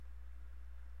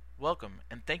Welcome,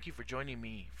 and thank you for joining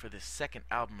me for this second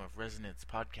album of Resonance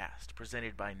podcast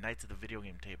presented by Knights of the Video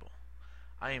Game Table.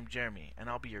 I am Jeremy, and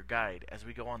I'll be your guide as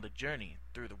we go on the journey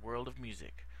through the world of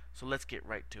music, so let's get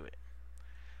right to it.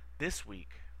 This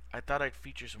week, I thought I'd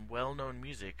feature some well-known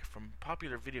music from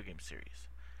popular video game series.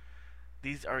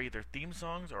 These are either theme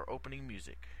songs or opening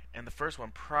music, and the first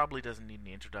one probably doesn't need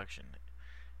any introduction,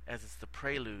 as it's the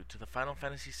prelude to the Final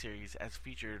Fantasy series as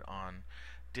featured on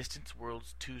Distant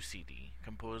Worlds 2 CD,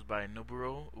 composed by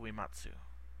Nobuo Uematsu.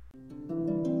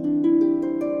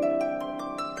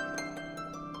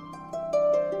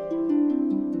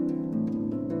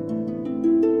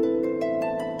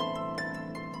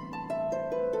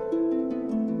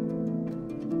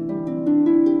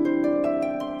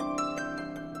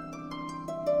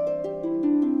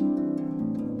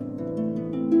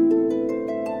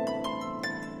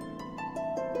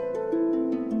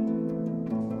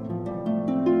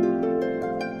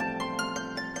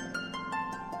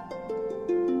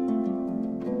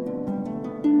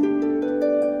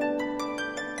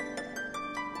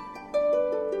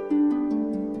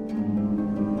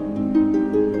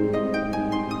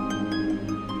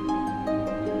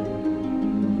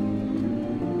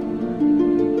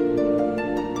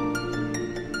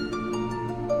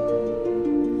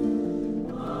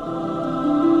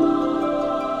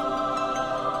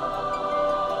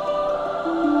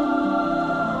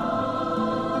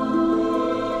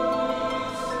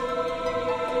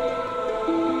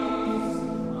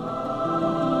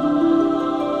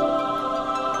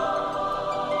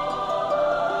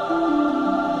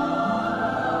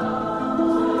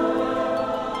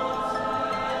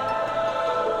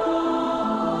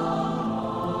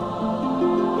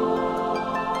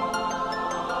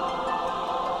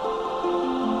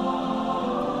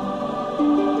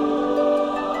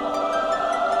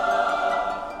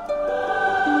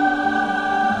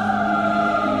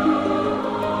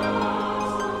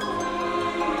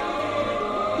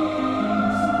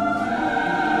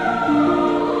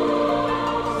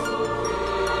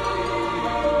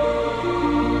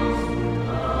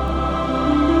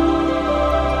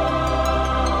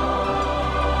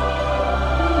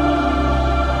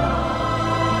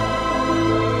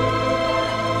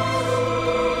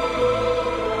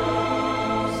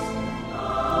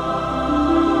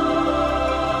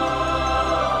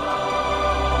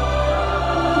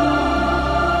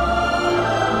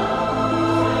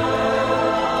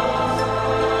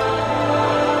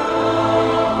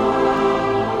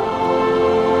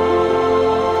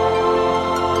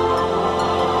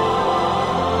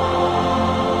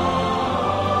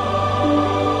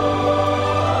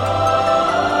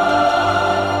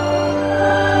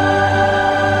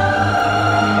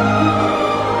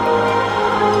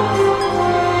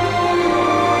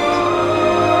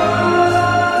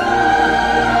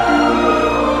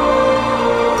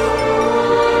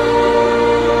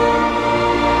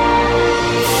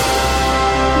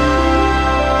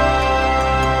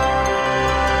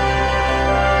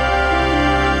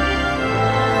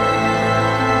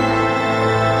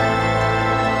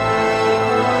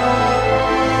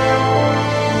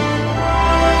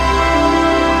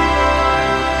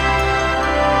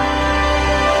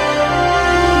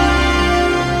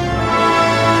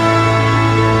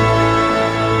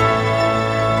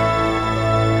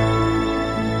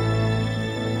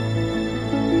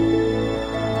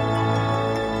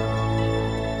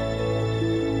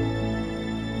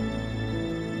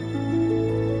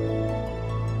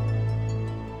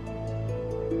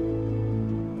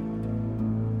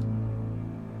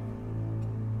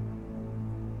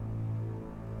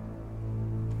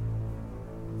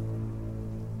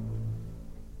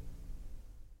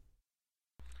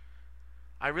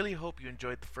 I really hope you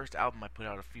enjoyed the first album I put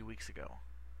out a few weeks ago.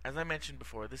 As I mentioned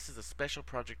before, this is a special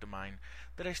project of mine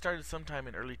that I started sometime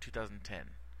in early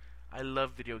 2010. I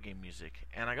love video game music,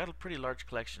 and I got a pretty large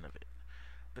collection of it.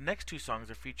 The next two songs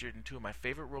are featured in two of my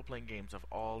favorite role-playing games of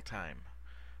all time.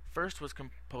 First was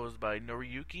composed by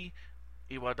Noriyuki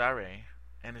Iwadare,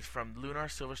 and is from Lunar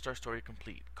Silver Star Story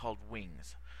Complete, called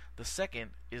Wings. The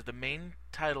second is the main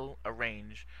title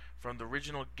arranged from the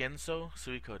original Genso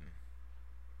Suikoden.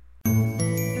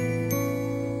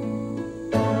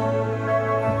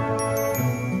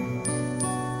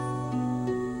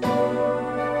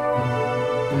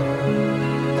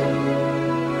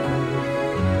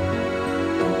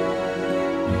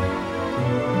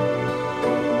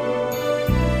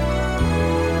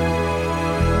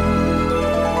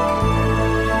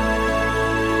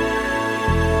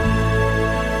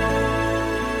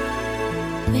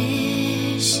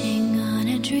 Wishing on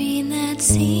a dream that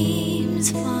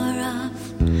seems far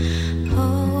off,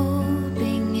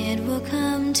 hoping it will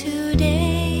come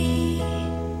today.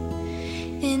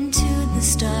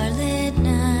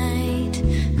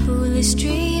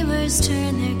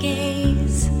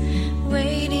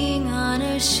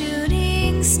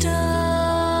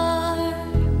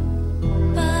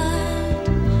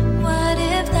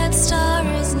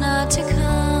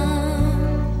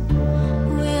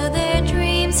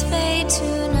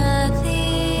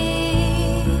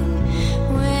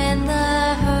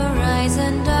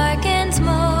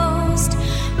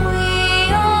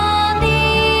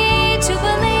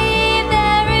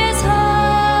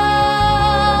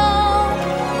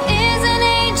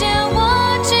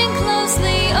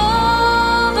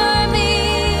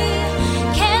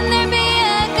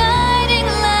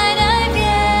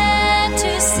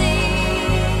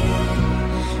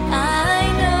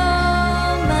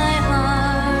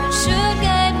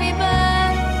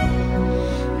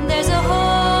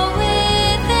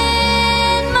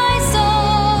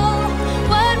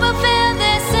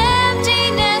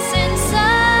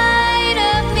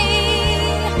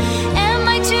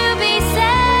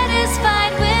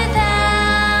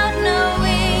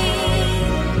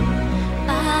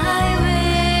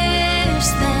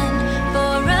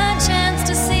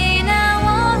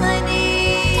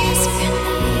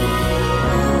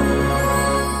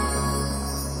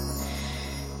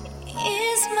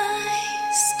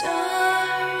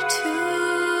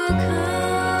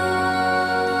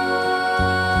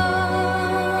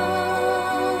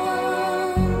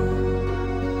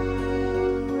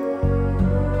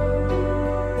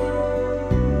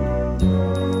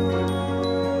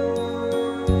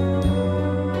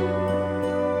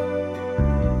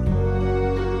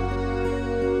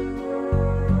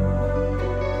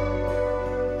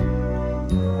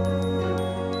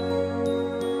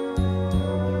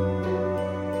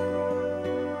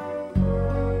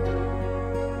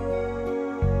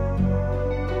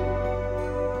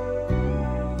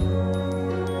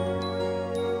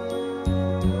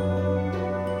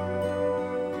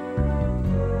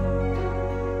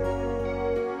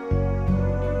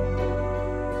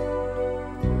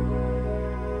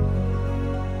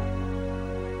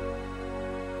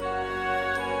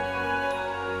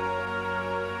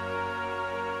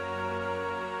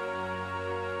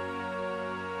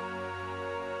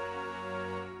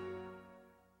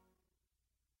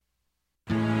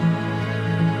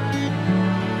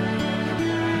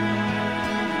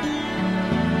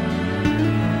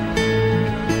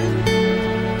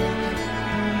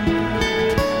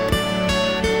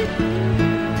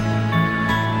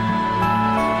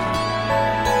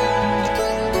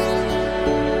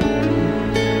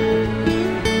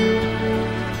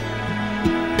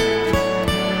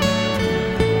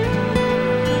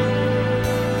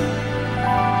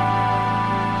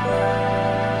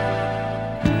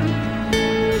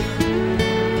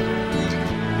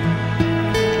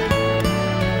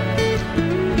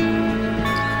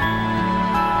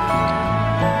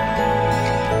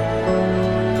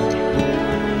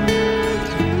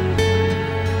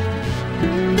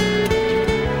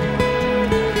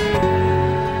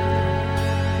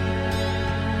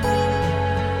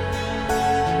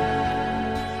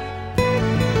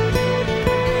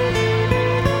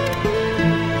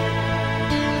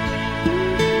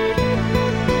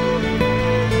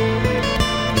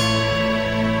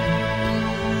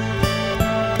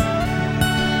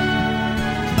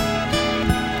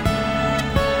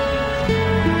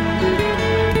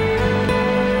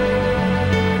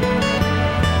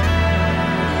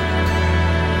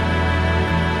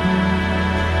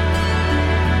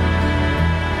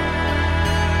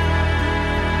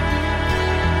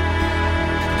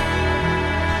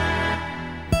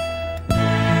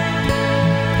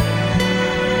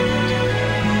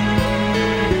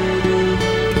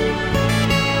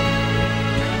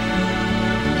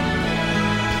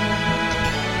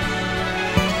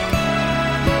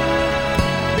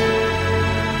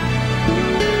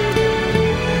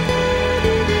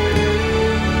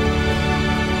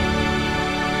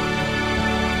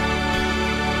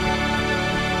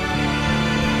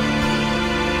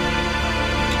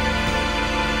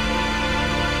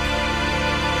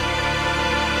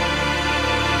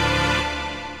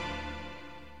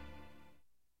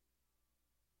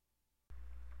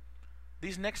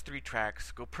 These next three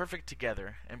tracks go perfect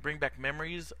together and bring back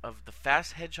memories of the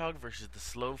fast hedgehog versus the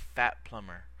slow fat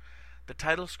plumber. The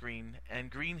title screen and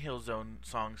Green Hill Zone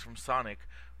songs from Sonic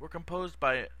were composed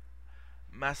by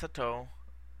Masato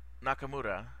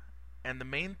Nakamura, and the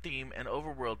main theme and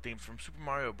overworld themes from Super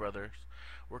Mario Bros.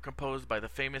 Were composed by the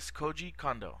famous Koji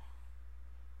Kondo.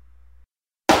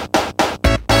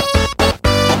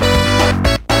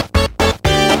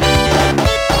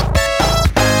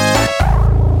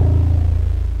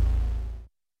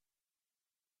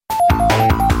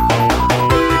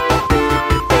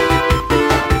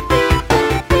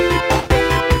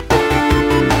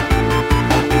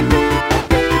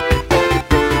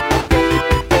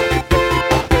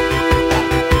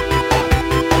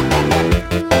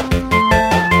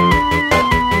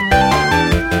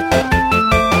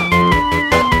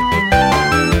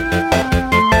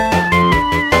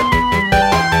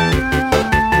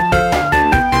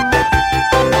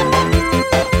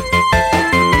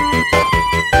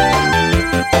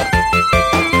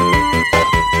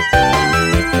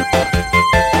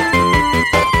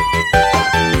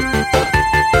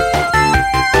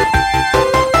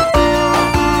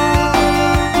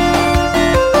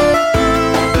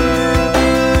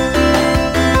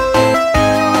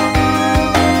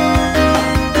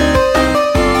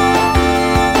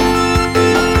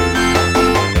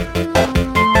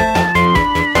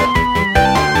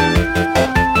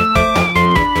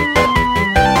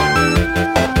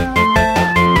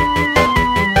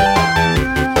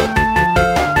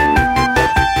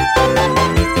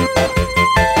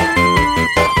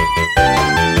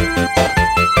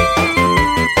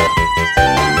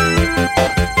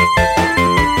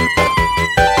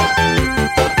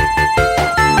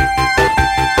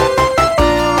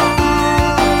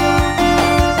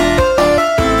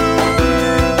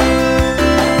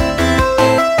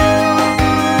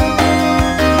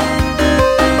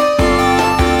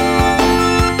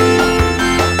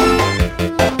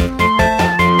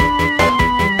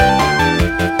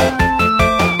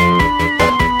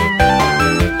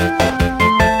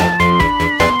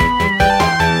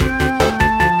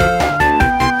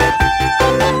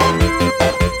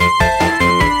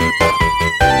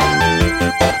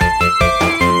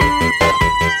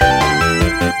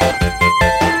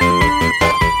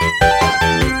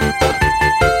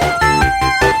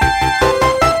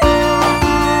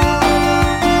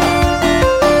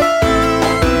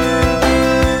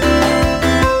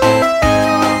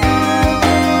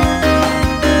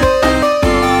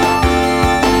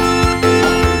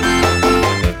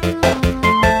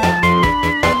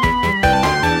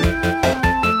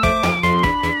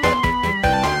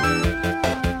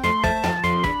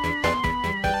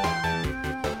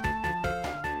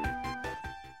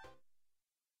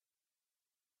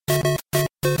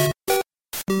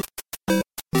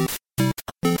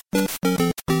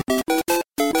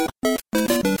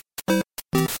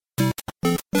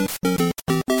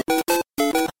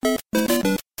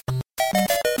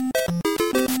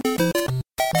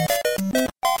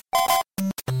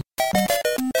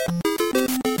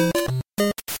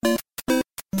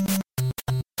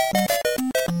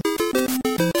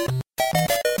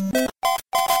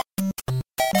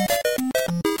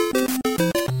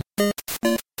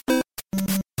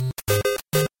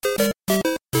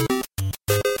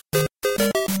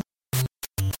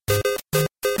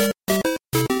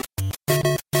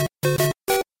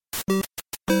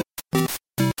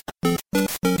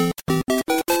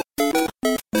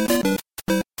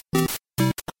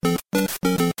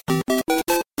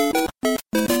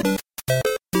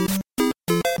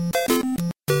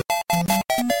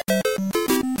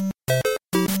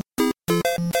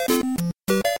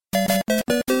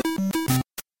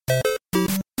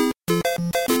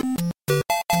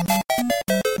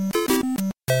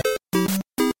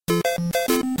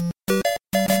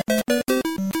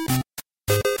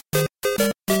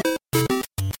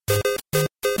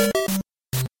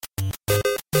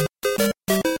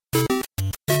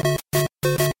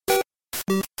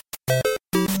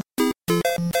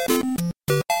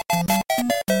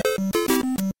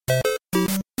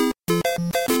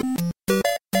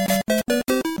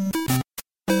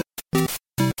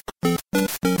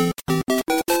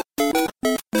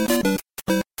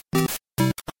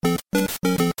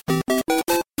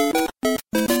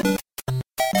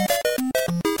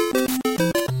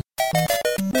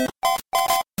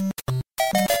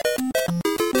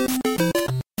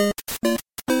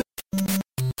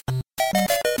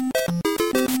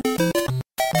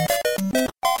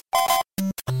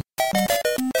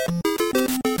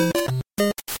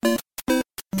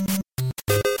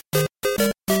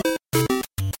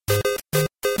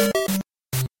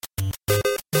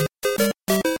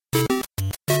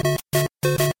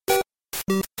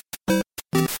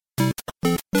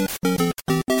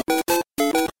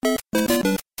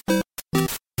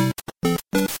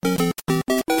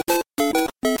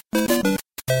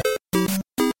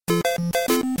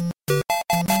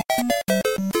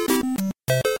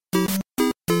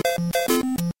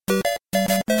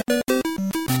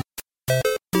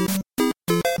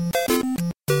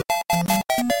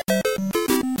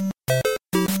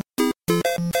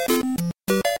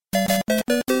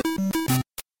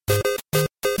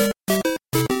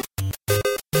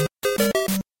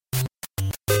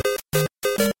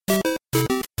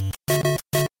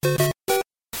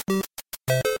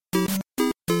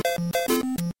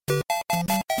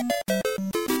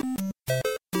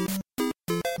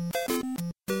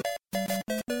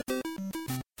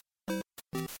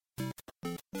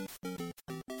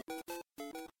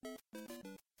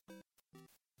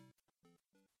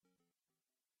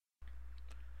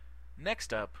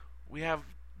 Next up, we have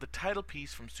the title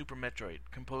piece from Super Metroid,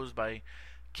 composed by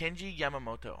Kenji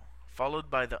Yamamoto, followed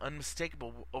by the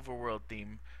unmistakable overworld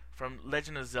theme from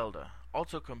Legend of Zelda,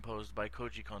 also composed by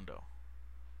Koji Kondo.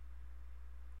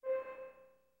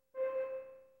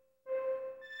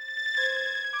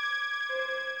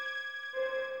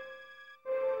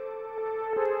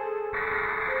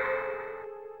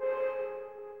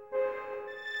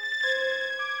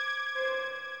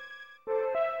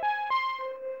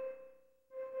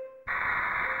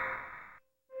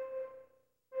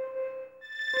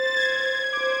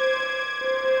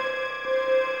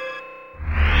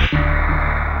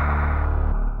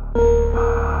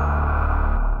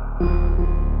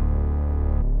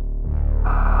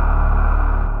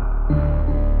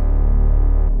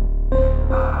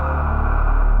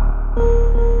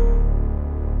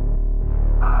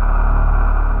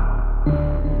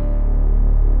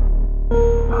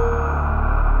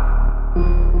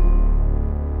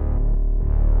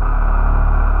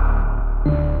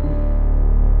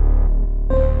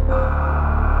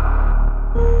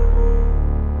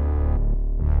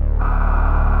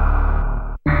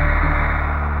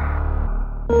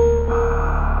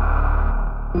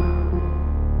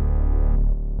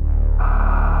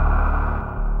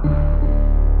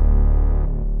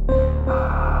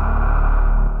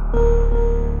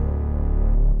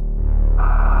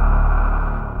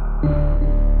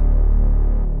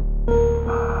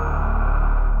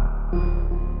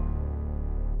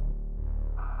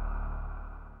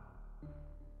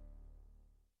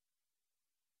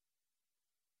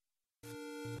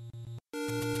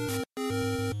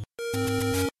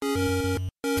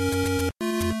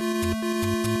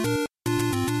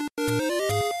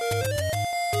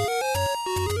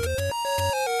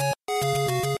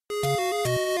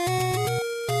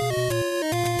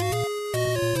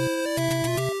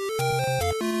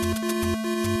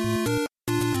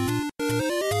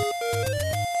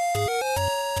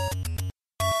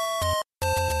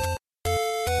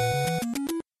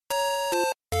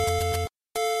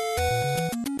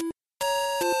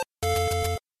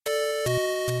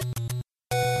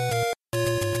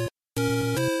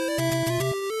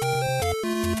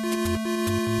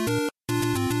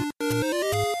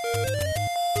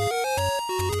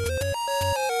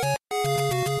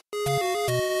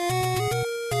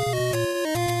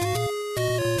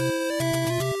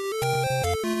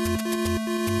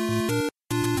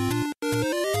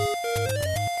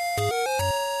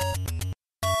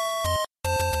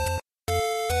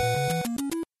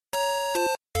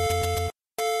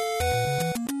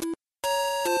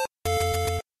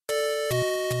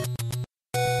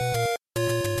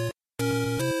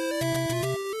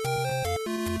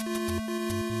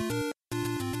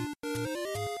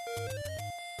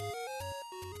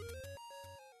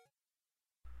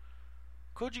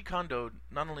 Koji Kondo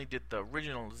not only did the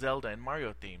original Zelda and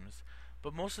Mario themes,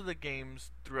 but most of the games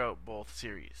throughout both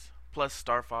series, plus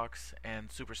Star Fox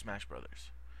and Super Smash Bros.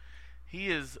 He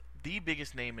is the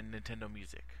biggest name in Nintendo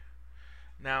music.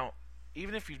 Now,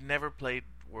 even if you've never played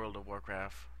World of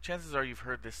Warcraft, chances are you've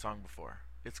heard this song before.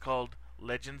 It's called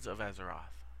Legends of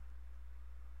Azeroth.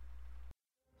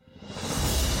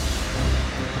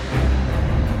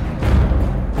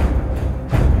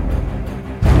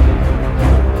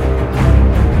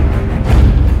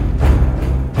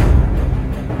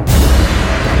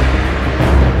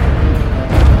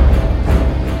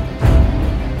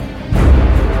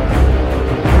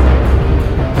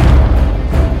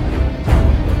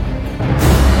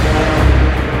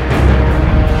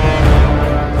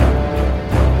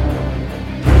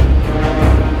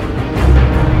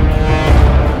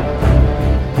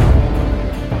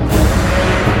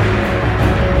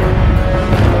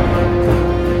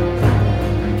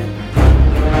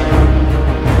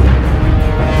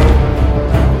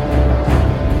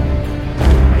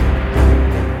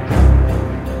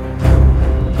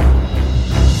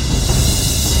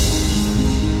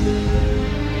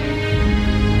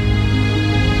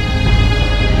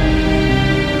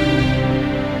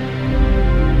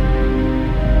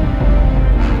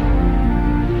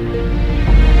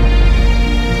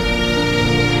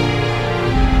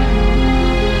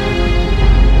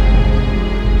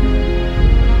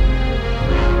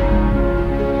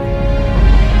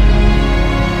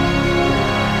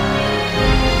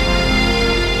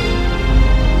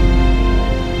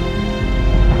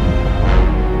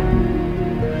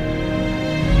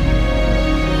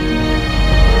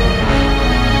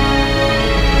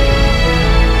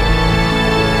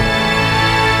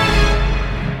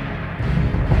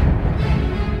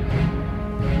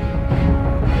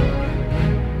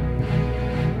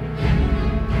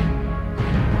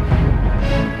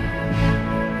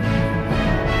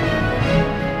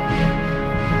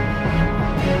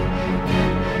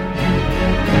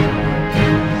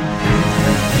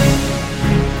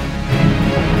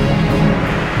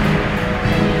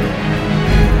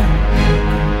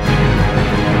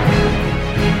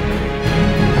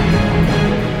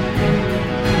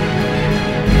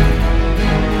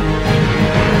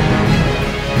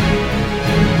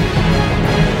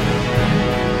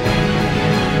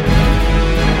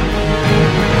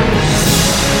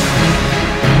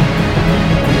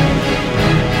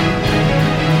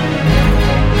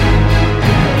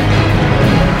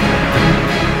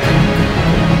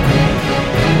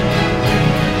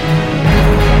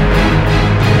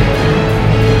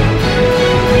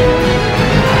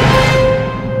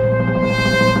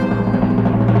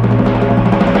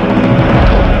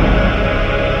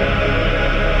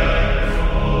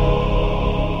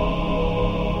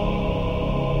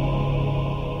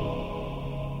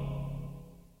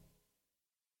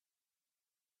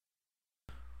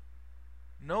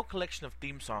 No collection of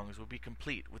theme songs would be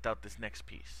complete without this next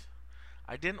piece.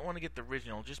 I didn't want to get the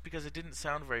original just because it didn't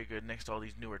sound very good next to all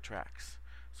these newer tracks,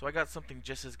 so I got something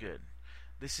just as good.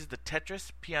 This is the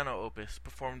Tetris piano opus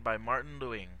performed by Martin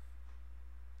Luing.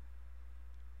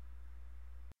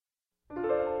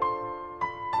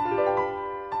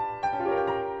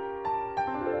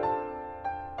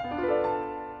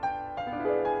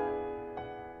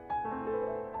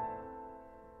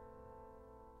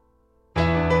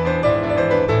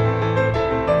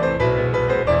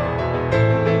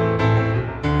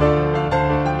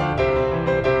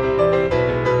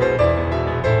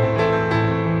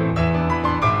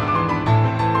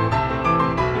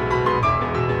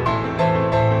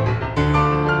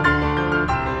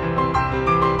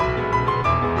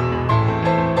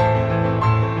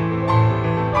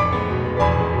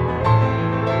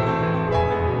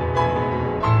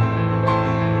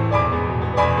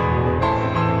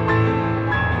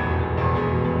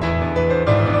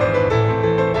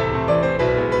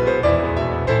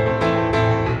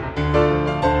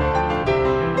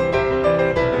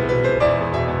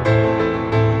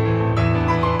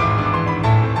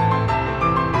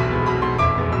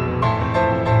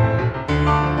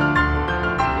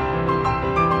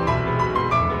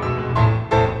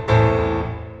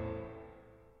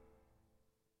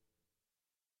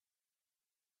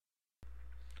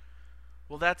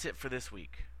 Well, that's it for this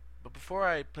week. But before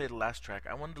I play the last track,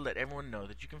 I wanted to let everyone know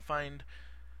that you can find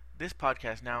this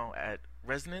podcast now at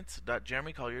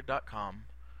resonance.jeremycollier.com,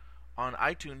 on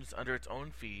iTunes under its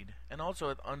own feed, and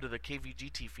also under the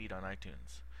KVGT feed on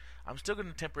iTunes. I'm still going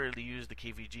to temporarily use the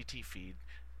KVGT feed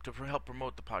to help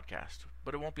promote the podcast,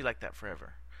 but it won't be like that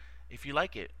forever. If you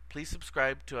like it, please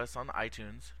subscribe to us on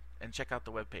iTunes and check out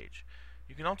the webpage.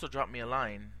 You can also drop me a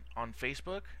line on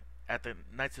Facebook at the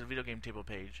Knights of the Video Game Table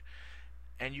page,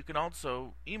 and you can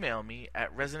also email me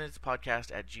at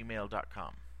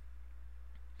resonancepodcast@gmail.com.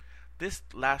 This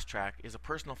last track is a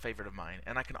personal favorite of mine,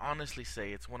 and I can honestly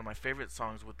say it's one of my favorite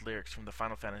songs with lyrics from the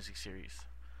Final Fantasy series.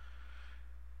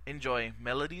 Enjoy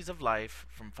Melodies of Life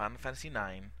from Final Fantasy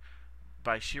IX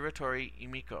by Shiratori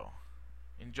Imiko.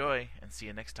 Enjoy, and see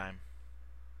you next time.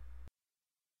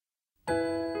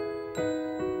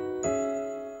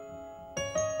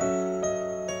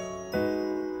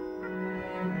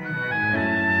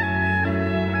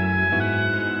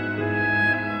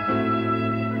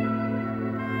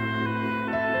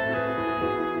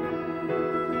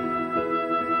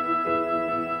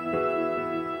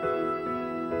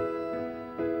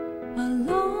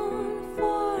 Alone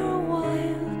for a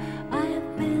while,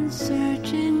 I've been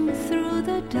searching through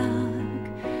the dark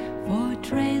for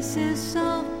traces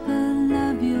of the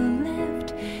love you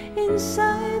left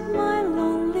inside my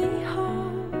lonely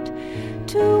heart.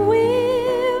 To